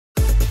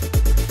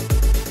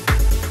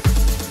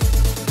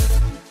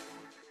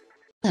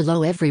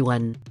Hello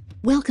everyone.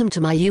 Welcome to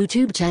my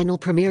YouTube channel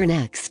Premiere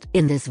Next.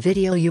 In this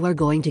video you are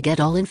going to get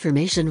all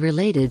information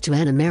related to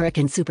an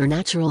American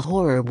supernatural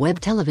horror web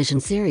television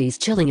series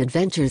Chilling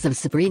Adventures of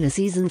Sabrina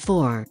Season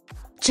 4.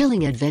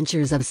 Chilling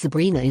Adventures of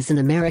Sabrina is an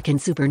American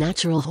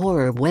supernatural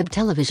horror web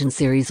television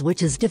series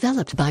which is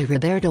developed by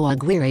Roberto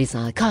Aguirre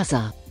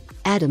Sacasa.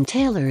 Adam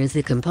Taylor is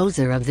the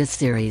composer of this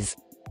series.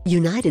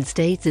 United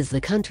States is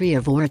the country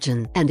of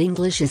origin, and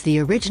English is the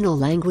original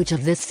language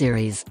of this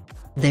series.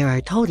 There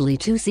are totally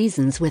 2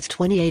 seasons with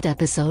 28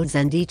 episodes,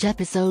 and each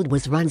episode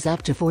runs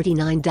up to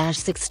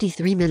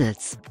 49-63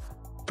 minutes.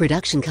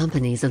 Production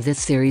companies of this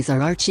series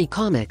are Archie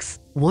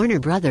Comics, Warner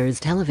Brothers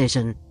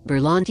Television,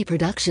 Berlanti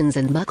Productions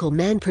and Muckle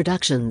Man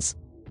Productions.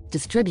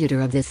 Distributor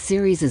of this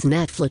series is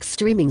Netflix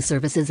Streaming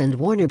Services and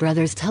Warner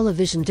Brothers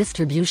Television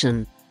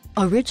Distribution.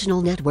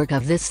 Original network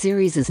of this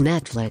series is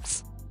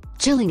Netflix.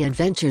 Chilling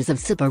Adventures of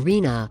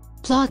Sabrina.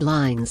 Plot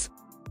lines.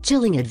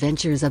 Chilling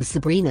Adventures of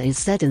Sabrina is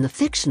set in the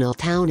fictional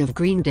town of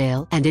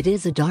Greendale, and it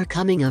is a dark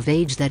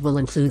coming-of-age that will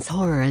include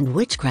horror and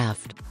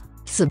witchcraft.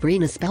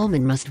 Sabrina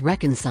Spellman must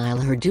reconcile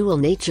her dual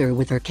nature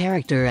with her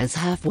character as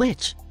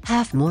half-witch,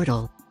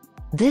 half-mortal.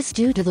 This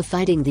due to the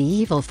fighting the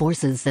evil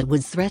forces that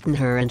would threaten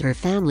her and her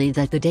family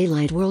that the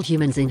daylight world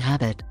humans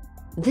inhabit.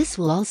 This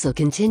will also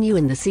continue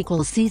in the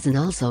sequel season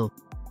also.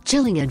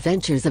 Chilling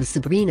Adventures of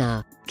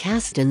Sabrina.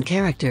 Cast and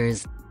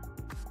characters.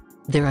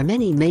 There are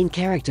many main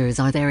characters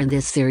are there in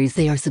this series.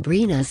 They are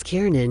Sabrina as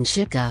Kiernan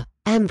Shipka,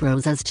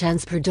 Ambrose as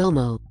Chance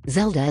Perdomo,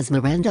 Zelda as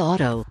Miranda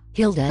Otto,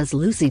 Hilda as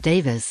Lucy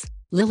Davis,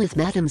 Lilith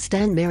Madame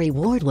Stan Mary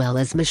Wardwell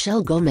as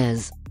Michelle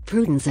Gomez,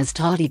 Prudence as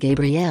Toddy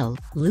Gabrielle,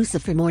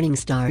 Lucifer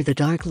Morningstar the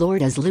Dark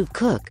Lord as Luke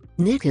Cook,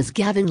 Nick as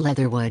Gavin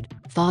Leatherwood,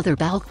 Father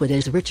Balkwood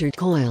as Richard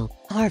Coyle,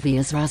 Harvey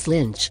as Ross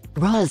Lynch,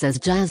 Roz as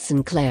Jazz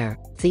Sinclair,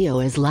 Theo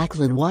as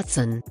Lachlan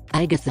Watson,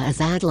 Agatha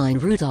as Adeline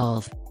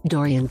Rudolph,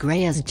 Dorian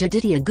Gray as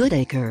Jedidiah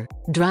Goodacre,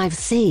 Drive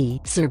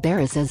C.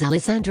 Cerberus as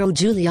Alessandro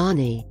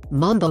Giuliani,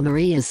 Mambo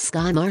Marie as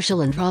Sky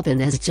Marshall and Robin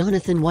as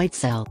Jonathan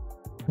Whitesell.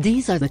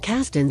 These are the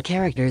cast and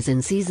characters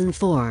in Season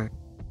 4.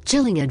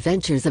 Chilling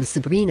Adventures of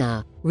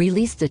Sabrina.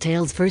 Release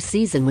details. First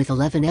season with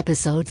 11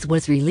 episodes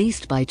was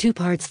released by 2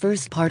 parts.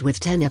 First part with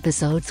 10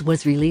 episodes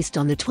was released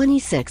on the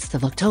 26th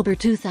of October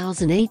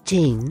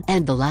 2018,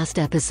 and the last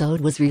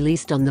episode was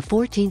released on the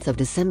 14th of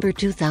December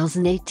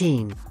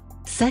 2018.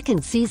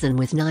 Second season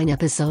with 9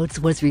 episodes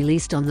was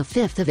released on the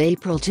 5th of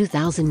April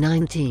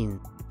 2019.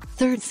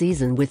 Third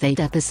season with 8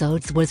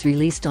 episodes was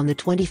released on the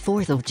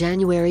 24th of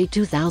January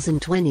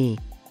 2020.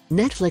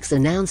 Netflix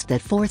announced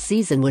that 4th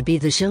season would be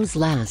the show's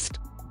last.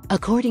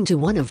 According to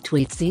one of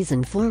tweets,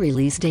 Season 4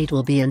 release date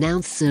will be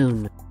announced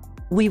soon.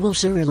 We will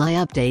surely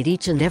update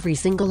each and every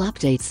single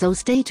update, so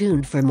stay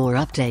tuned for more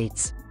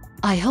updates.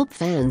 I hope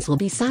fans will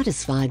be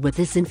satisfied with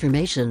this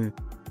information.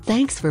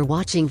 Thanks for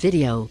watching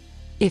video.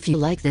 If you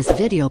like this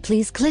video,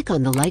 please click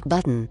on the like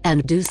button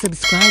and do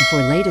subscribe for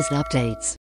latest updates.